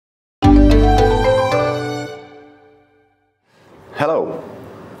Hello,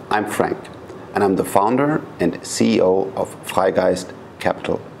 I'm Frank, and I'm the founder and CEO of Freigeist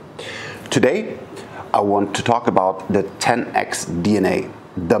Capital. Today, I want to talk about the 10x DNA,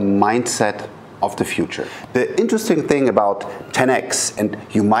 the mindset of the future. The interesting thing about 10x, and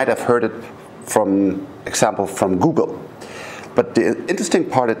you might have heard it from example from Google, but the interesting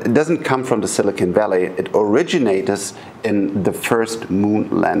part, it doesn't come from the Silicon Valley. It originates in the first moon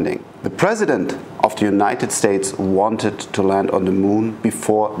landing. The president of the United States wanted to land on the moon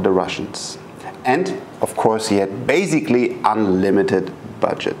before the Russians. And of course, he had basically unlimited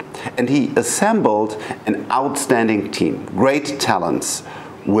budget. And he assembled an outstanding team, great talents,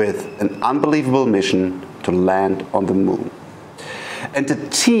 with an unbelievable mission to land on the moon. And the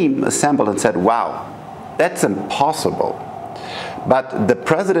team assembled and said, wow, that's impossible. But the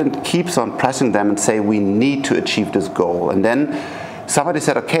president keeps on pressing them and say, we need to achieve this goal. And then somebody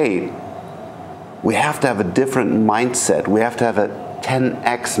said, okay, we have to have a different mindset. We have to have a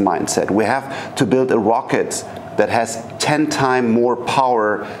 10x mindset. We have to build a rocket that has 10 times more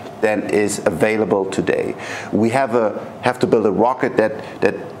power than is available today. We have to build a rocket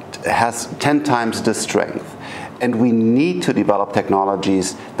that has 10 times the strength. And we need to develop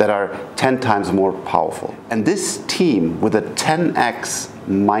technologies that are 10 times more powerful. And this team with a 10x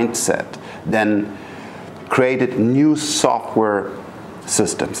mindset then created new software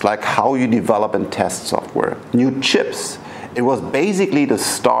systems, like how you develop and test software, new chips. It was basically the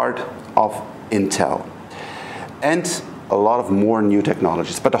start of Intel. And a lot of more new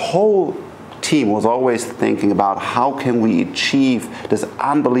technologies. But the whole team was always thinking about how can we achieve this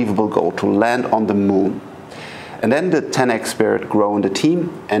unbelievable goal to land on the moon. And then the 10x spirit grew in the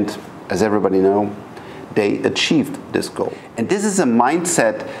team, and as everybody knows, they achieved this goal. And this is a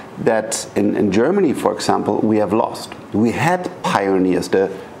mindset that in Germany, for example, we have lost. We had pioneers,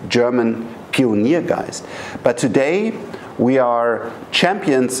 the German pioneer guys. But today, we are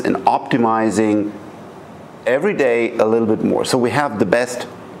champions in optimizing every day a little bit more. So we have the best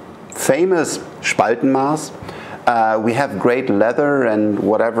famous Spaltenmaß. We have great leather and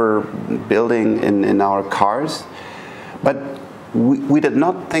whatever building in our cars. But we did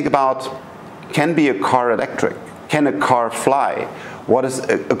not think about, can be a car electric? Can a car fly? What is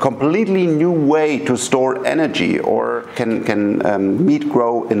a completely new way to store energy? Or can meat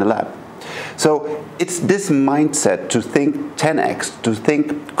grow in the lab? So it's this mindset to think 10x, to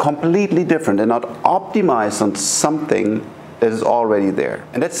think completely different and not optimize on something that is already there.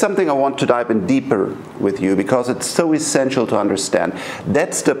 And that's something I want to dive in deeper with you because it's so essential to understand.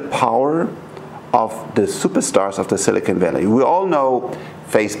 That's the power of the superstars of the Silicon Valley. We all know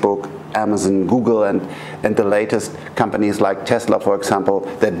Facebook, Amazon, Google, and the latest companies like Tesla, for example,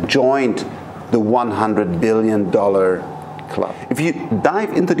 that joined the $100 billion club. If you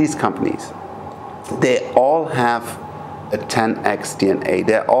dive into these companies, they all have a 10x DNA.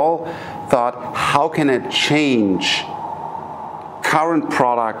 They all thought, how can I change current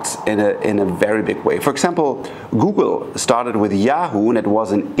products in a very big way? For example, Google started with Yahoo, and it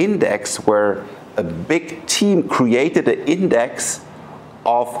was an index where a big team created an index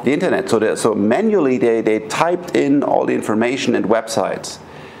of the internet. So manually they typed in all the information and websites.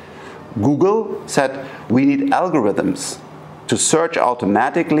 Google said, we need algorithms to search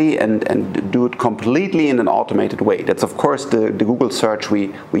automatically and do it completely in an automated way. That's of course the Google search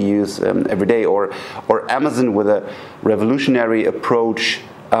we use every day, or Amazon with a revolutionary approach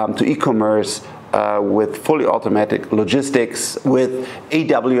to e-commerce with fully automatic logistics, with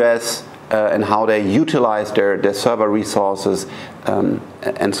AWS and how they utilize their server resources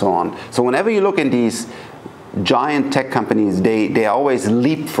and so on. So whenever you look in these giant tech companies, they always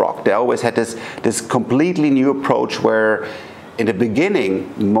leapfrog. They always had this completely new approach where in the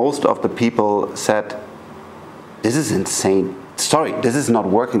beginning, most of the people said, this is insane. Sorry, this is not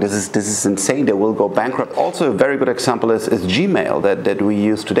working. This is insane. They will go bankrupt. Also, a very good example is Gmail that we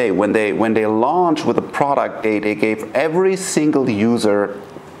use today. When they launched with a product, they gave every single user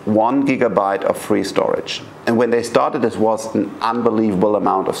 1 gigabyte of free storage. And when they started, this was an unbelievable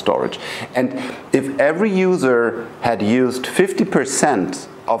amount of storage. And if every user had used 50%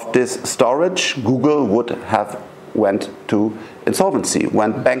 of this storage, Google would have went to insolvency,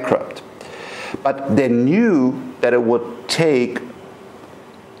 went bankrupt. But they knew that it would take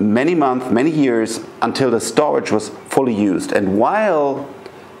many months, many years until the storage was fully used. And while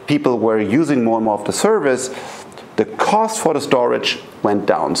people were using more and more of the service, the cost for the storage went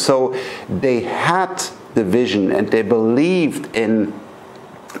down. So they had the vision and they believed in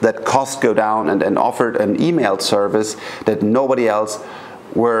that costs go down and offered an email service that nobody else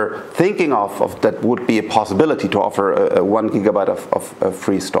were thinking of that would be a possibility to offer a 1 gigabyte of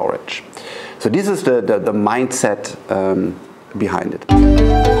free storage. So this is the mindset behind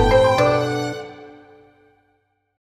it.